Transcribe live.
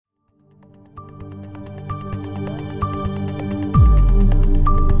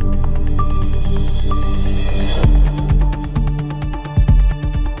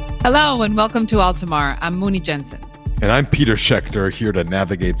Hello and welcome to Altamar. I'm Mooney Jensen. And I'm Peter Schechter, here to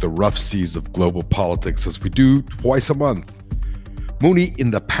navigate the rough seas of global politics as we do twice a month. Mooney,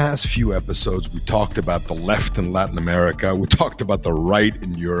 in the past few episodes, we talked about the left in Latin America. We talked about the right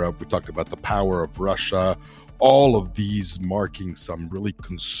in Europe. We talked about the power of Russia. All of these marking some really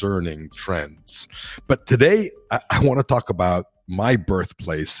concerning trends. But today, I want to talk about my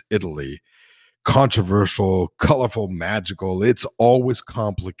birthplace, Italy. Controversial, colorful, magical. It's always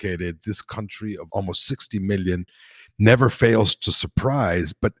complicated. This country of almost 60 million never fails to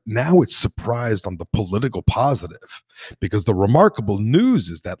surprise, but now it's surprised on the political positive, because the remarkable news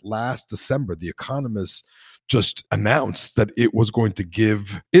is that last December, The Economist just announced that it was going to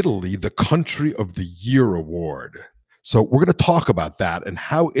give Italy the Country of the Year award. So we're going to talk about that and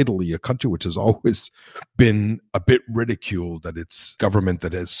how Italy, a country which has always been a bit ridiculed that its government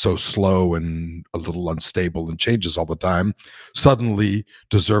that is so slow and a little unstable and changes all the time, suddenly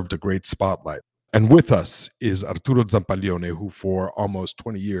deserved a great spotlight. And with us is Arturo Zampaglione, who for almost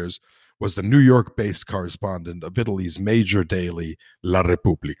 20 years was the New York-based correspondent of Italy's major daily, La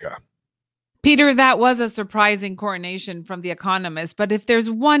Repubblica. Peter, that was a surprising coronation from The Economist, but if there's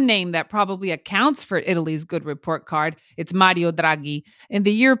one name that probably accounts for Italy's good report card, it's Mario Draghi. In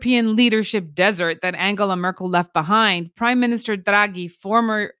the European leadership desert that Angela Merkel left behind, Prime Minister Draghi,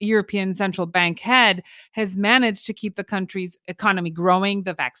 former European Central Bank head, has managed to keep the country's economy growing,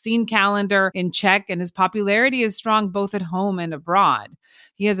 the vaccine calendar in check, and his popularity is strong both at home and abroad.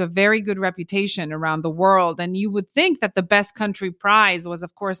 He has a very good reputation around the world, and you would think that the Best Country Prize was,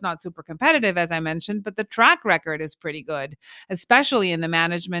 of course, not super competitive, as I mentioned, but the track record is pretty good, especially in the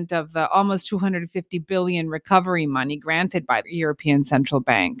management of the almost 250 billion recovery money granted by the European Central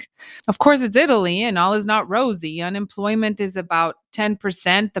Bank. Of course, it's Italy, and all is not rosy. Unemployment is about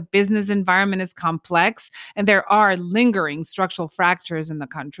 10%. The business environment is complex, and there are lingering structural fractures in the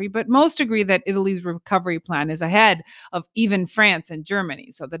country. But most agree that Italy's recovery plan is ahead of even France and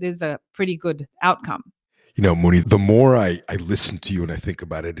Germany. So that is a pretty good outcome. You know, Mooney, the more I listen to you and I think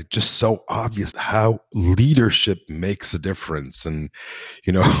about it, it's just so obvious how leadership makes a difference. And,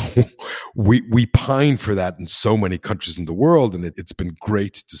 you know, we pine for that in so many countries in the world. And it's been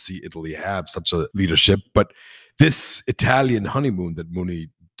great to see Italy have such a leadership. But this Italian honeymoon that Mooney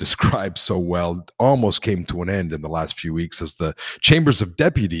described so well almost came to an end in the last few weeks as the Chambers of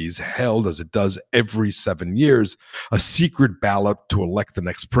Deputies held, as it does every 7 years, a secret ballot to elect the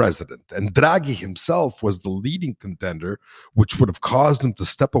next president. And Draghi himself was the leading contender, which would have caused him to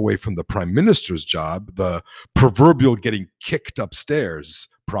step away from the prime minister's job, the proverbial getting kicked upstairs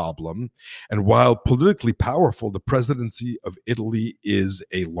problem. And while politically powerful, the presidency of Italy is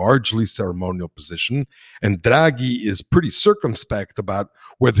a largely ceremonial position, and Draghi is pretty circumspect about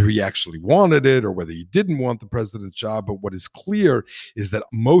whether he actually wanted it or whether he didn't want the president's job. But what is clear is that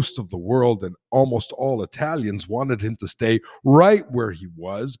most of the world and almost all Italians wanted him to stay right where he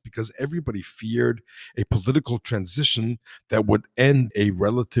was, because everybody feared a political transition that would end a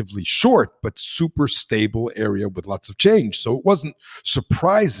relatively short but super stable area with lots of change. So it wasn't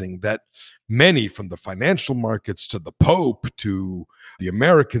surprising that many, from the financial markets to the Pope to the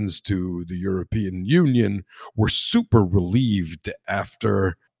Americans to the European Union, were super relieved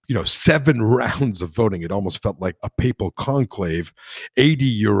after 7 rounds of voting. It almost felt like a papal conclave.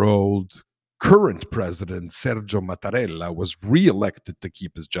 80-year-old current president Sergio Mattarella was re-elected to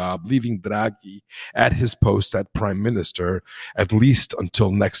keep his job, leaving Draghi at his post at prime minister at least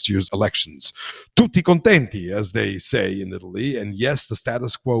until next year's elections. Tutti contenti, as they say in Italy. And yes, the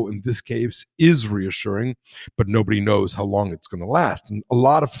status quo in this case is reassuring, but nobody knows how long it's going to last. And a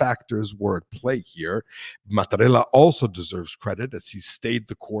lot of factors were at play here. Mattarella also deserves credit, as he stayed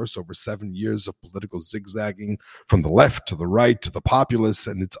the course over 7 years of political zigzagging from the left to the right to the populists,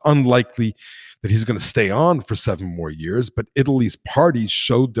 and it's unlikely that he's going to stay on for 7 more years. But Italy's parties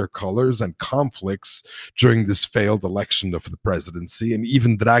showed their colors and conflicts during this failed election of the presidency. And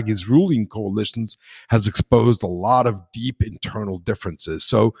even Draghi's ruling coalitions has exposed a lot of deep internal differences.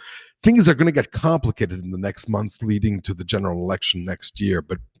 So things are going to get complicated in the next months leading to the general election next year.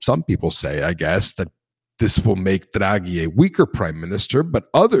 But some people say, I guess, that this will make Draghi a weaker prime minister. But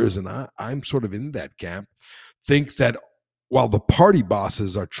others, and I'm sort of in that camp, think that while the party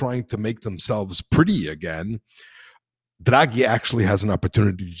bosses are trying to make themselves pretty again, Draghi actually has an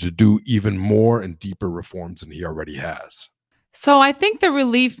opportunity to do even more and deeper reforms than he already has. So I think the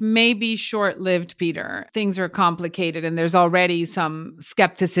relief may be short-lived, Peter. Things are complicated, and there's already some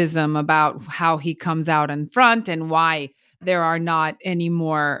skepticism about how he comes out in front and why there are not any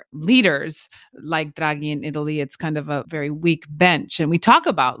more leaders like Draghi in Italy. It's kind of a very weak bench. And we talk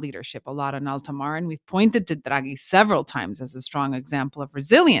about leadership a lot on Altamar, and we've pointed to Draghi several times as a strong example of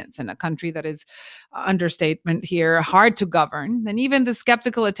resilience in a country that is, understatement here, hard to govern. And even the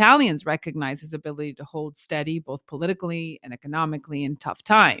skeptical Italians recognize his ability to hold steady, both politically and economically in tough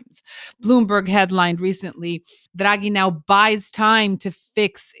times. Bloomberg headlined recently, Draghi now buys time to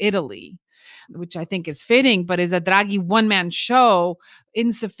fix Italy, which I think is fitting, but is a Draghi one-man show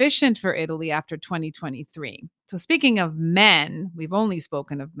insufficient for Italy after 2023? So speaking of men, we've only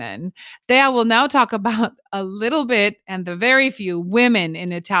spoken of men. Thea will now talk about a little bit and the very few women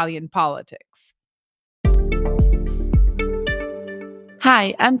in Italian politics.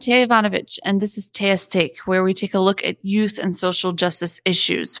 Hi, I'm Thea Ivanovic, and this is Thea's Take, where we take a look at youth and social justice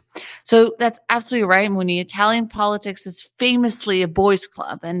issues. So that's absolutely right, Muni. Italian politics is famously a boys'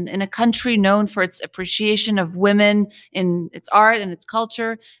 club, and in a country known for its appreciation of women in its art and its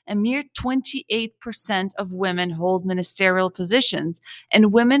culture, a mere 28% of women hold ministerial positions,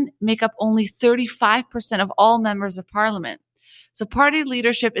 and women make up only 35% of all members of parliament. So party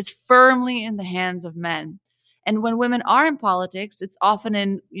leadership is firmly in the hands of men. And when women are in politics, it's often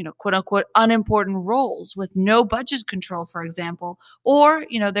in, quote unquote, unimportant roles with no budget control, for example, or,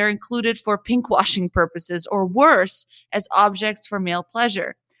 they're included for pinkwashing purposes or worse, as objects for male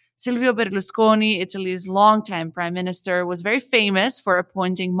pleasure. Silvio Berlusconi, Italy's longtime prime minister, was very famous for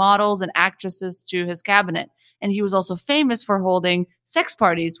appointing models and actresses to his cabinet. And he was also famous for holding sex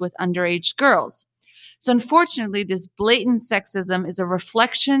parties with underage girls. So unfortunately, this blatant sexism is a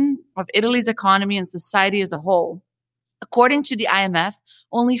reflection of Italy's economy and society as a whole. According to the IMF,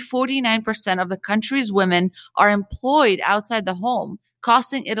 only 49% of the country's women are employed outside the home,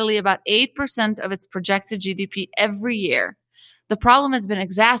 costing Italy about 8% of its projected GDP every year. The problem has been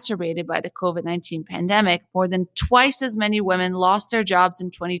exacerbated by the COVID-19 pandemic. More than twice as many women lost their jobs in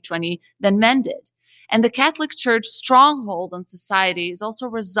 2020 than men did. And the Catholic Church's stronghold on society is also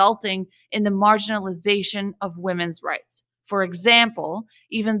resulting in the marginalization of women's rights. For example,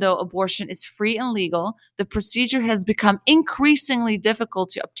 even though abortion is free and legal, the procedure has become increasingly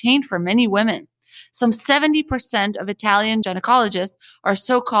difficult to obtain for many women. Some 70% of Italian gynecologists are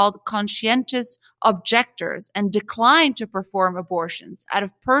so-called conscientious objectors and decline to perform abortions out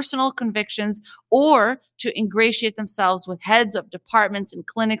of personal convictions or to ingratiate themselves with heads of departments and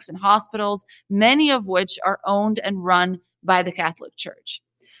clinics and hospitals, many of which are owned and run by the Catholic Church.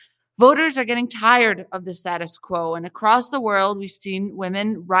 Voters are getting tired of the status quo, and across the world, we've seen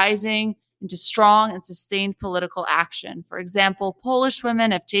women rising into strong and sustained political action. For example, Polish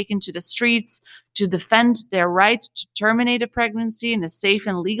women have taken to the streets to defend their right to terminate a pregnancy in a safe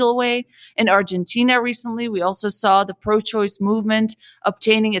and legal way. In Argentina recently, we also saw the pro-choice movement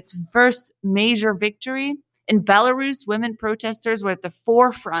obtaining its first major victory. In Belarus, women protesters were at the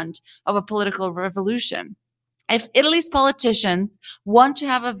forefront of a political revolution. If Italy's politicians want to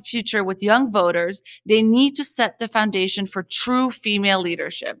have a future with young voters, they need to set the foundation for true female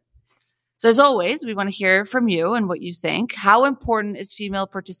leadership. So as always, we want to hear from you and what you think. How important is female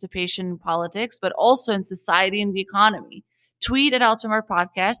participation in politics, but also in society and the economy? Tweet at Altamar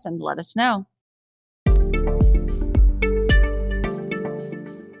Podcast and let us know.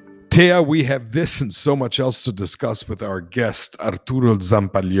 Thea, we have this and so much else to discuss with our guest, Arturo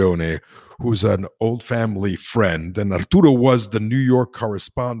Zampaglione, who's an old family friend. And Arturo was the New York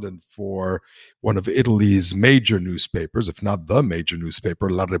correspondent for one of Italy's major newspapers, if not the major newspaper,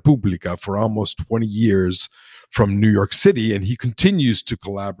 La Repubblica, for almost 20 years from New York City. And he continues to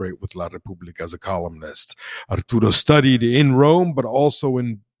collaborate with La Repubblica as a columnist. Arturo studied in Rome, but also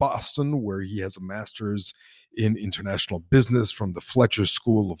in Boston, where he has a master's in international business from the Fletcher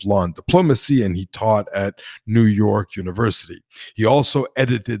School of Law and Diplomacy, and he taught at New York University. He also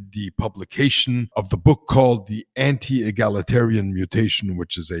edited the publication of the book called The Anti-Egalitarian Mutation,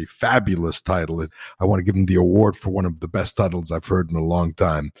 which is a fabulous title. I want to give him the award for one of the best titles I've heard in a long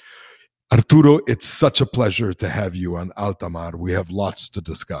time. Arturo, it's such a pleasure to have you on Altamar. We have lots to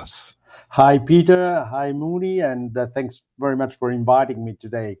discuss. Hi, Peter. Hi, Mooney. And thanks very much for inviting me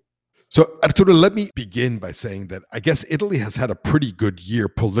today. So, Arturo, let me begin by saying that I guess Italy has had a pretty good year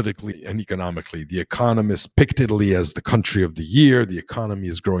politically and economically. The Economist picked Italy as the country of the year. The economy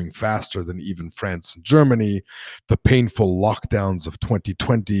is growing faster than even France and Germany. The painful lockdowns of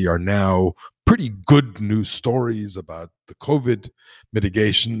 2020 are now pretty good news stories about the COVID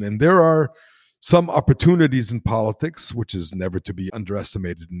mitigation. And there are some opportunities in politics, which is never to be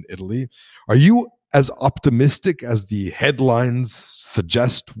underestimated in Italy. Are you as optimistic as the headlines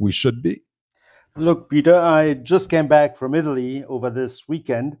suggest we should be? Look, Peter, I just came back from Italy over this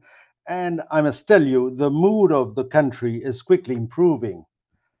weekend, And I must tell you, the mood of the country is quickly improving.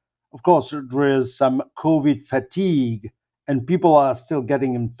 Of course, there is some COVID fatigue and people are still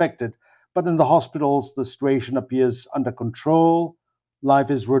getting infected, but in the hospitals, the situation appears under control. Life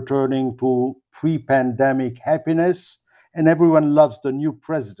is returning to pre pandemic happiness, and everyone loves the new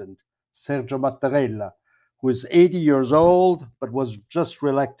president, Sergio Mattarella, who is 80 years old but was just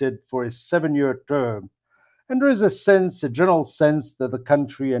reelected for a 7-year term. And there is a general sense that the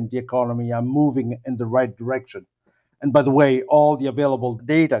country and the economy are moving in the right direction. And by the way, all the available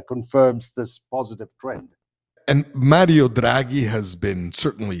data confirms this positive trend. And Mario Draghi has been,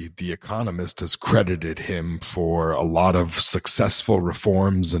 certainly The Economist has credited him for a lot of successful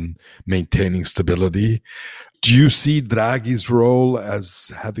reforms and maintaining stability. Do you see Draghi's role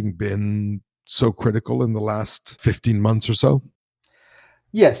as having been so critical in the last 15 months or so?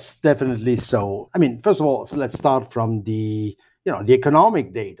 Yes, definitely so. I mean, first of all, so let's start from the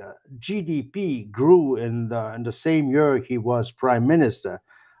economic data. GDP grew in the same year he was prime minister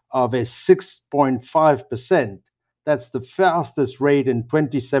of a 6.5%. That's the fastest rate in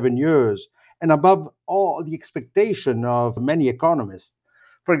 27 years and above all the expectation of many economists.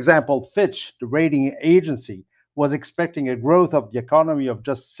 For example, Fitch, the rating agency, was expecting a growth of the economy of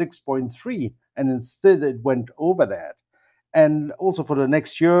just 6.3, and instead it went over that. And also for the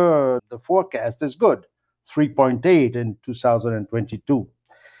next year, the forecast is good, 3.8 in 2022.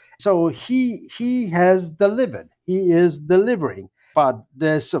 So he has delivered. He is delivering. But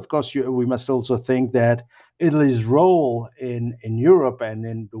this, of course, we must also think that Italy's role in Europe and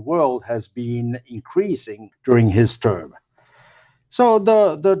in the world has been increasing during his term. So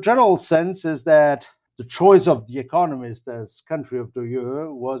the general sense is that the choice of The Economist as country of the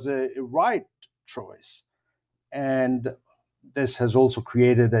year was a right choice. And this has also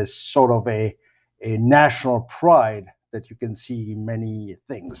created a sort of a national pride that you can see in many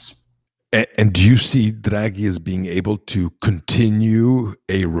things. And do you see Draghi as being able to continue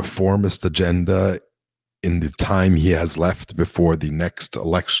a reformist agenda in the time he has left before the next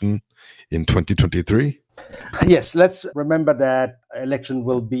election in 2023? Yes, let's remember that election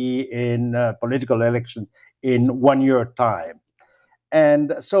will be in political election in 1 year time.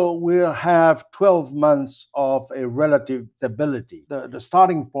 And so we'll have 12 months of a relative stability. The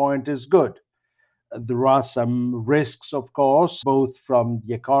starting point is good. There are some risks, of course, both from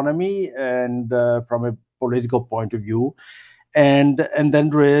the economy and from a political point of view. And then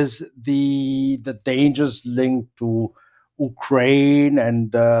there is the dangers linked to Ukraine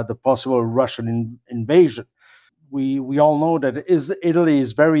and the possible Russian invasion. We all know that Italy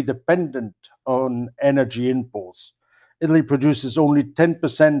is very dependent on energy imports. Italy produces only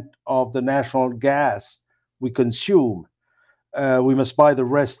 10% of the national gas we consume. We must buy the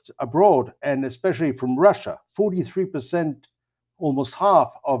rest abroad, and especially from Russia. 43%, almost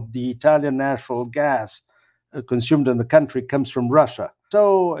half of the Italian natural gas consumed in the country comes from Russia.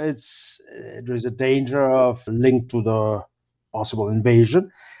 So there is a danger of linked to the possible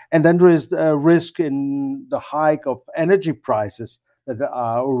invasion. And then there is a risk in the hike of energy prices that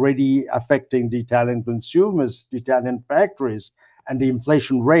are already affecting the Italian consumers, the Italian factories, and the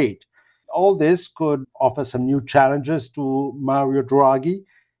inflation rate. All this could offer some new challenges to Mario Draghi,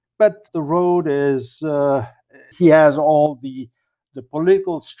 but the road is, he has all the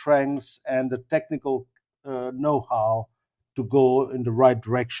political strengths and the technical know-how to go in the right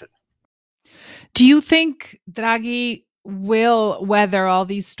direction. Do you think Draghi will weather all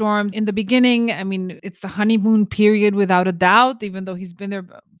these storms? In the beginning, I mean, it's the honeymoon period without a doubt, even though he's been there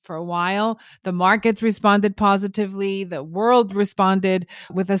for a while. The markets responded positively. The world responded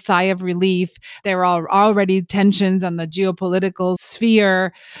with a sigh of relief. There are already tensions on the geopolitical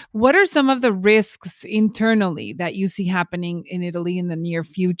sphere. What are some of the risks internally that you see happening in Italy in the near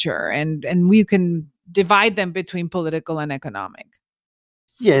future? And we can divide them between political and economic.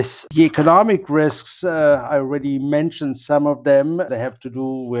 Yes, the economic risks, I already mentioned some of them. They have to do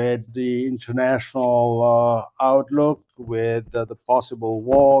with the international outlook, with the possible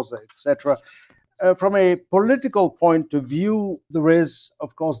wars, etc. From a political point of view, there is,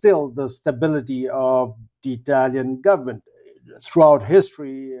 of course, still the stability of the Italian government. Throughout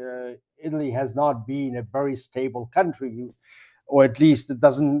history, Italy has not been a very stable country, or at least it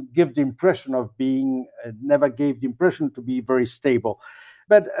doesn't give the impression of being, never gave the impression to be very stable.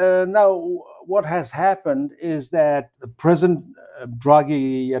 But now what has happened is that the present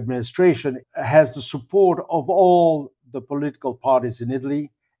Draghi administration has the support of all the political parties in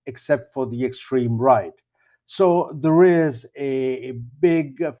Italy, except for the extreme right. So there is a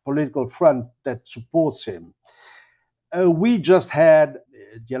big political front that supports him. We just had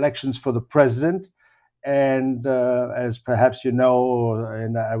the elections for the president, And as perhaps you know,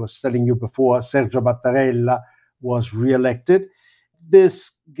 and I was telling you before, Sergio Mattarella was re-elected.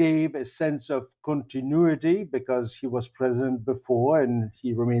 This gave a sense of continuity because he was president before and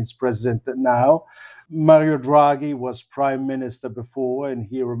he remains president now. Mario Draghi was prime minister before and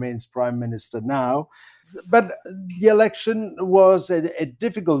he remains prime minister now. But the election was a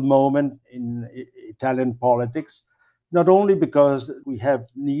difficult moment in Italian politics, not only because we have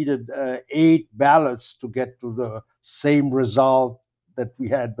needed 8 ballots to get to the same result that we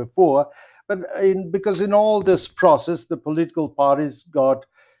had before, but because in all this process, the political parties got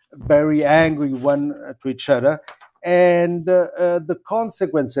very angry one to each other. And the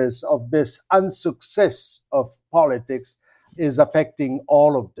consequences of this unsuccess of politics is affecting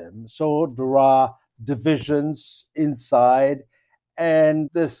all of them. So there are divisions inside, and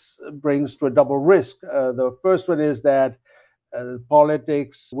this brings to a double risk. The first one is that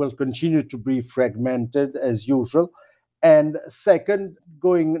politics will continue to be fragmented as usual. And second,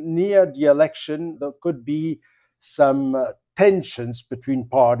 going near the election, there could be some tensions between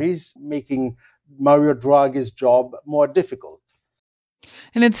parties, making Mario Draghi's job more difficult.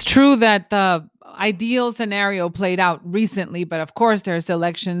 And it's true that the ideal scenario played out recently, but of course, there's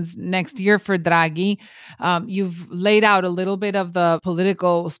elections next year for Draghi. You've laid out a little bit of the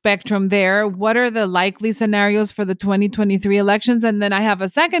political spectrum there. What are the likely scenarios for the 2023 elections? And then I have a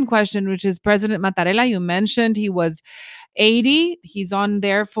second question, which is President Mattarella. You mentioned he was 80. He's on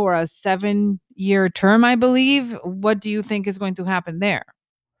there for a 7-year term, I believe. What do you think is going to happen there?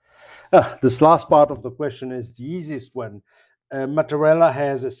 This last part of the question is the easiest one. Mattarella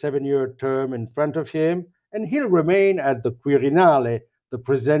has a 7-year term in front of him, and he'll remain at the Quirinale, the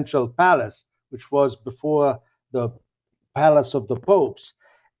presidential palace, which was before the palace of the popes.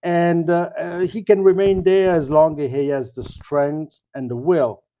 And he can remain there as long as he has the strength and the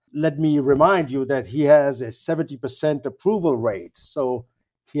will. Let me remind you that he has a 70% approval rate, so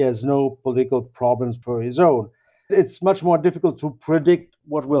he has no political problems for his own. It's much more difficult to predict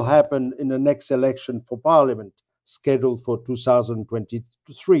what will happen in the next election for parliament, scheduled for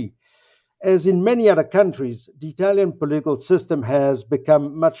 2023. As in many other countries, the Italian political system has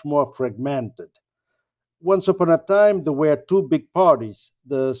become much more fragmented. Once upon a time, there were 2 big parties,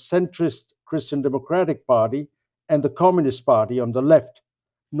 the centrist Christian Democratic Party and the Communist Party on the left.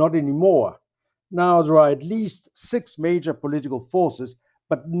 Not anymore. Now there are at least 6 major political forces,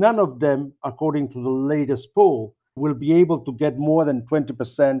 but none of them, according to the latest poll, will be able to get more than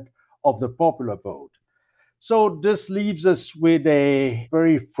 20% of the popular vote. So this leaves us with a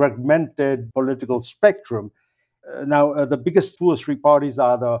very fragmented political spectrum. Now, the biggest 2 or 3 parties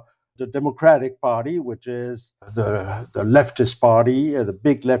are the Democratic Party, which is the leftist party, the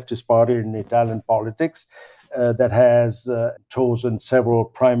big leftist party in Italian politics, that has chosen several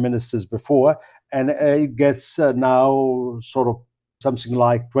prime ministers before. And it gets now sort of something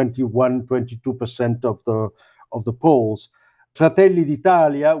like 21-22% of the polls. Fratelli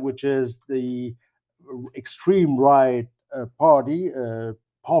d'Italia, which is the extreme right party,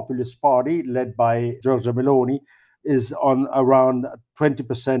 populist party led by Giorgia Meloni, is on around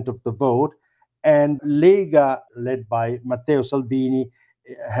 20% of the vote. And Lega, led by Matteo Salvini,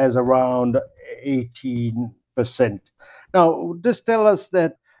 has around 18%. Now, this tells us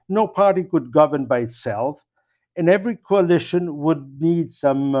that no party could govern by itself, and every coalition would need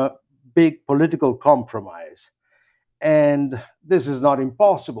some big political compromise. And this is not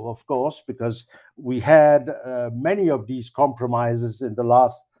impossible, of course, because we had many of these compromises in the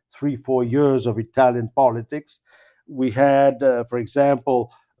last 3-4 years of Italian politics. We had, for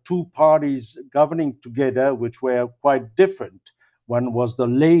example, 2 parties governing together, which were quite different. One was the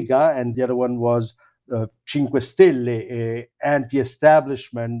Lega, and the other one was Cinque Stelle, an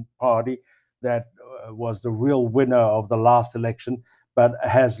anti-establishment party that was the real winner of the last election, but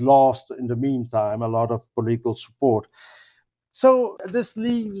has lost in the meantime a lot of political support. So this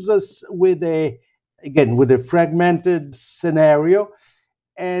leaves us with a fragmented scenario,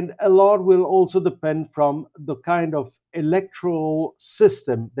 and a lot will also depend from the kind of electoral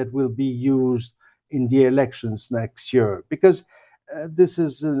system that will be used in the elections next year, because this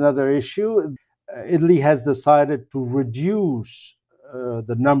is another issue. Italy has decided to reduce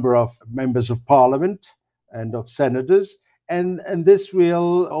the number of members of parliament and of senators, and this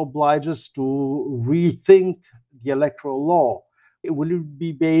will oblige us to rethink the electoral law. Will it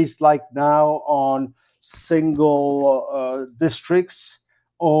be based like now on single districts,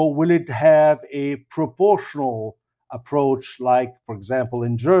 or will it have a proportional approach like, for example,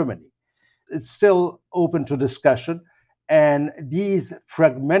 in Germany? It's still open to discussion, and these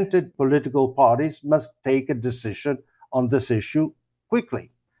fragmented political parties must take a decision on this issue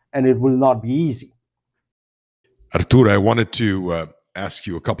quickly, and it will not be easy. Arturo, I wanted to ask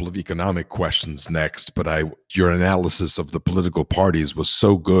you a couple of economic questions next, but your analysis of the political parties was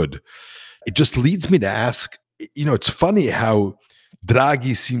so good. It just leads me to ask, it's funny how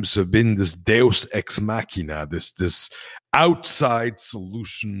Draghi seems to have been this deus ex machina, this outside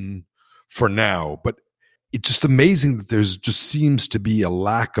solution for now, but it's just amazing that there's just seems to be a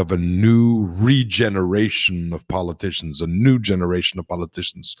lack of a new regeneration of politicians, a new generation of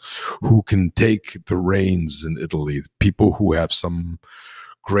politicians who can take the reins in Italy, people who have some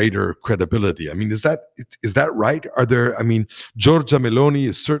greater credibility. I mean, is that right? Giorgia Meloni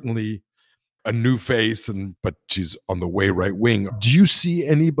is certainly a new face, but she's on the way right wing. Do you see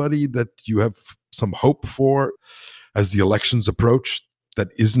anybody that you have some hope for as the elections approach that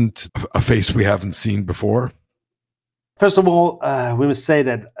isn't a face we haven't seen before? First of all, we must say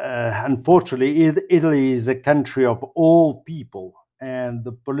that unfortunately, Italy is a country of all people, and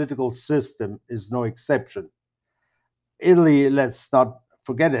the political system is no exception. Italy, let's not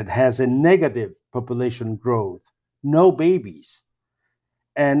forget it, has a negative population growth, no babies.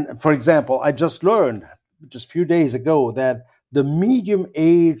 And for example, I just learned just a few days ago that the median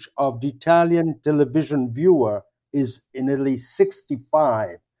age of the Italian television viewer is in Italy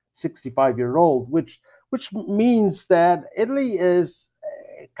 65 year old, which means that Italy is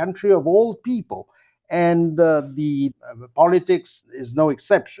a country of all people, and the politics is no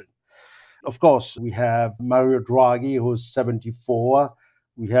exception. Of course, we have Mario Draghi, who's 74.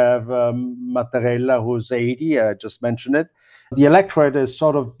 We have Mattarella, who's 80. I just mentioned it. The electorate is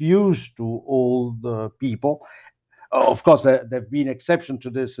sort of used to old people. Of course, there have been exceptions to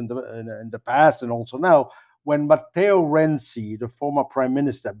this in the past and also now. When Matteo Renzi, the former prime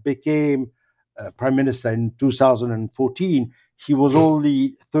minister, became prime minister in 2014, he was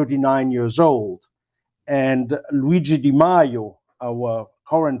only 39 years old. And Luigi Di Maio, our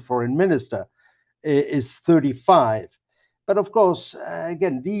current foreign minister, is 35. But of course,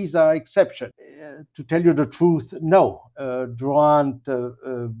 again, these are exceptions. To tell you the truth, no. There aren't,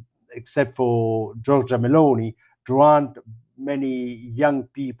 except for Giorgia Meloni, there aren't many young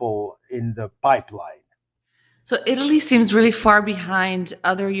people in the pipeline. So Italy seems really far behind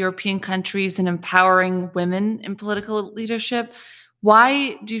other European countries in empowering women in political leadership.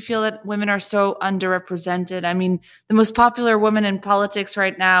 Why do you feel that women are so underrepresented? I mean, the most popular woman in politics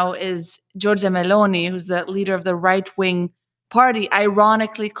right now is Giorgia Meloni, who's the leader of the right-wing party,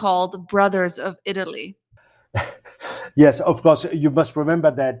 ironically called Brothers of Italy. Yes, of course, you must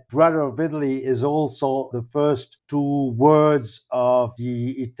remember that Brother of Italy is also the first two words of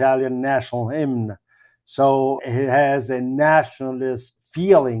the Italian national hymn. So it has a nationalist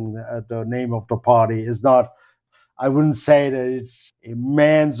feeling. The name of the party is not, I wouldn't say that it's a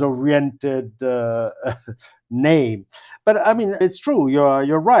man's-oriented name. But I mean, it's true.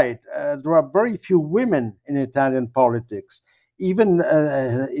 You're right. There are very few women in Italian politics, even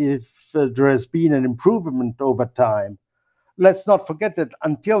if there has been an improvement over time. Let's not forget that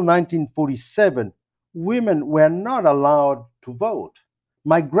until 1947, women were not allowed to vote.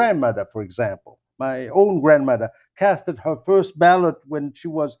 My grandmother, for example, my own grandmother, casted her first ballot when she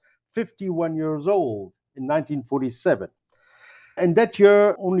was 51 years old in 1947. And that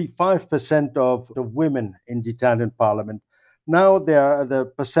year, only 5% of the women in the Italian parliament. Now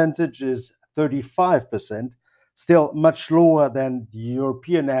the percentage is 35%, still much lower than the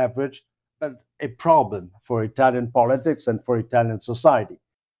European average, but a problem for Italian politics and for Italian society.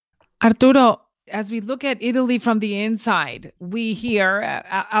 Arturo, as we look at Italy from the inside, we here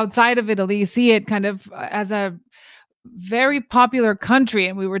outside of Italy see it kind of as a very popular country.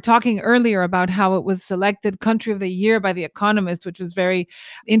 And we were talking earlier about how it was selected country of the year by The Economist, which was very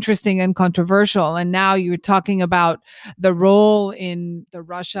interesting and controversial. And now you're talking about the role in the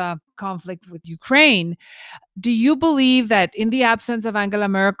Russia conflict with Ukraine. Do you believe that in the absence of Angela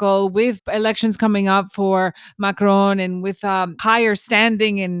Merkel, with elections coming up for Macron and with higher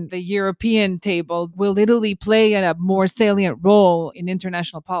standing in the European table, will Italy play a more salient role in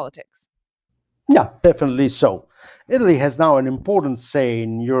international politics? Yeah, definitely so. Italy has now an important say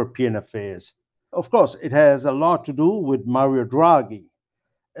in European affairs. Of course, it has a lot to do with Mario Draghi.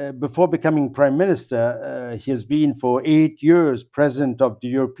 Before becoming prime minister, he has been for 8 years president of the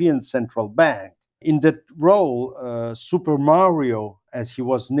European Central Bank. In that role, Super Mario, as he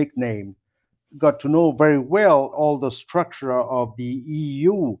was nicknamed, got to know very well all the structure of the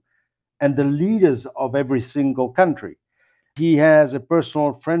EU and the leaders of every single country. He has a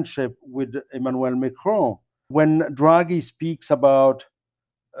personal friendship with Emmanuel Macron. When Draghi speaks about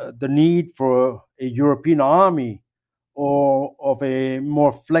the need for a European army or of a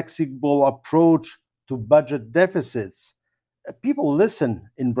more flexible approach to budget deficits, people listen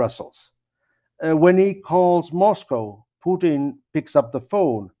in Brussels. When he calls Moscow, Putin picks up the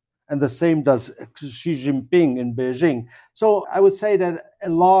phone, and the same does Xi Jinping in Beijing. So I would say that a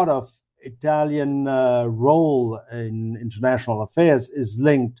lot of Italian role in international affairs is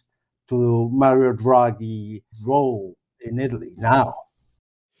linked to Mario Draghi's role in Italy now.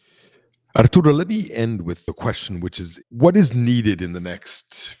 Arturo, let me end with the question, which is what is needed in the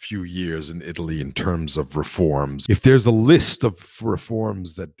next few years in Italy in terms of reforms? If there's a list of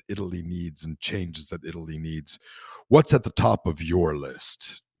reforms that Italy needs and changes that Italy needs, what's at the top of your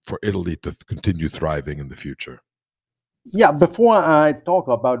list for Italy to continue thriving in the future? Yeah, before I talk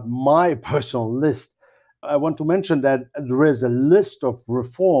about my personal list, I want to mention that there is a list of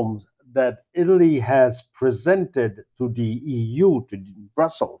reforms that Italy has presented to the EU, to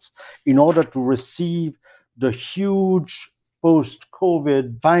Brussels, in order to receive the huge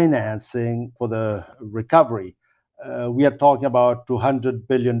post-COVID financing for the recovery. We are talking about $200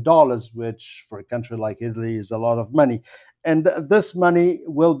 billion, which for a country like Italy is a lot of money. And this money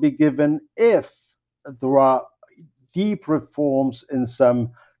will be given if there are deep reforms in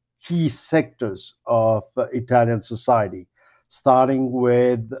some key sectors of Italian society, starting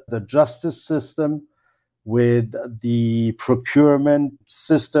with the justice system, with the procurement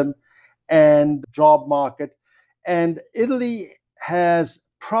system, and job market. And Italy has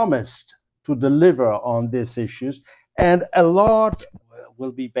promised to deliver on these issues, and a lot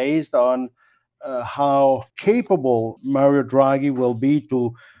will be based on how capable Mario Draghi will be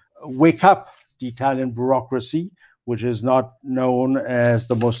to wake up the Italian bureaucracy, which is not known as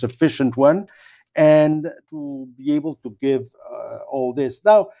the most efficient one, and to be able to give all this.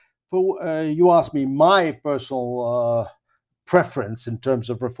 Now, you asked me my personal preference in terms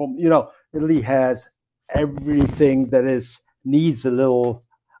of reform. Italy has everything that needs a little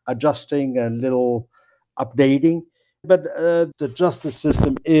adjusting and a little updating, but the justice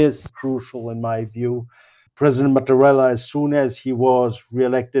system is crucial in my view. President Mattarella, as soon as he was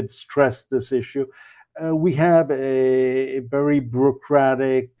reelected, stressed this issue. We have a very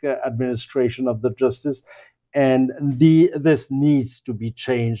bureaucratic administration of the justice, and this needs to be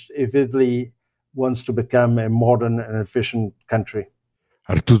changed if Italy wants to become a modern and efficient country.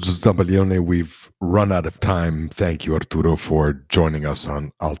 Arturo Zambaglione, we've run out of time. Thank you, Arturo, for joining us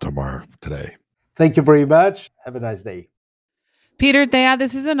on Altamar today. Thank you very much. Have a nice day. Peter, Thea,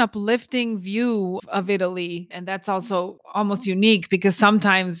 this is an uplifting view of Italy, and that's also almost unique because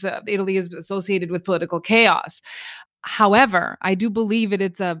sometimes Italy is associated with political chaos. However, I do believe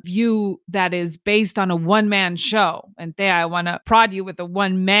it's a view that is based on a one-man show. And Thea, I want to prod you with a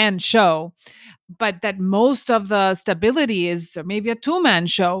one-man show, but that most of the stability is, or maybe a two-man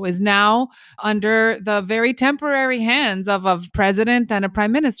show, is now under the very temporary hands of a president and a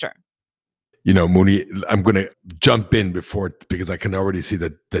prime minister. Mouni, I'm going to jump in because I can already see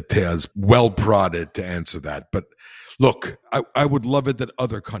that Thea's well prodded to answer that. But look, I would love it that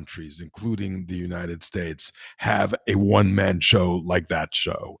other countries, including the United States, have a one-man show like that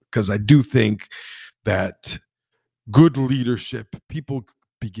show. Because I do think that good leadership, people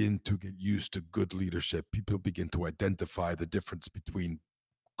begin to get used to good leadership. People begin to identify the difference between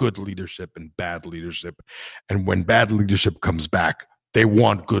good leadership and bad leadership. And when bad leadership comes back, they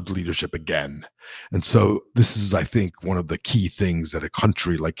want good leadership again. And so this is, I think, one of the key things that a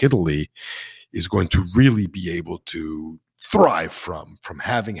country like Italy is going to really be able to thrive from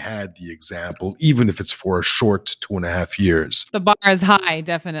having had the example, even if it's for a short 2.5 years. The bar is high,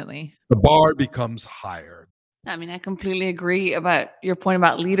 definitely. The bar becomes higher. I mean, I completely agree about your point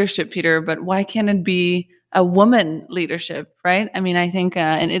about leadership, Peter, but why can't it be a woman leadership, right? I mean, I think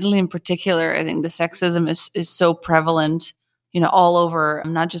in Italy in particular, I think the sexism is so prevalent, all over,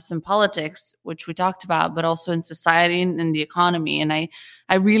 not just in politics, which we talked about, but also in society and in the economy. And I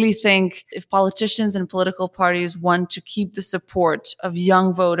really think if politicians and political parties want to keep the support of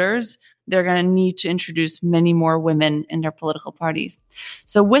young voters, they're going to need to introduce many more women in their political parties.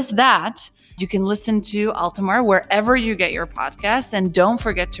 So with that, you can listen to Altamar wherever you get your podcasts. And don't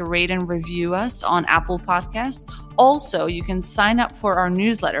forget to rate and review us on Apple Podcasts. Also, you can sign up for our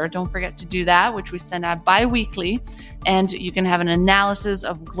newsletter. Don't forget to do that, which we send out bi-weekly. And you can have an analysis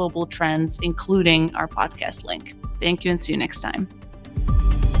of global trends, including our podcast link. Thank you and see you next time.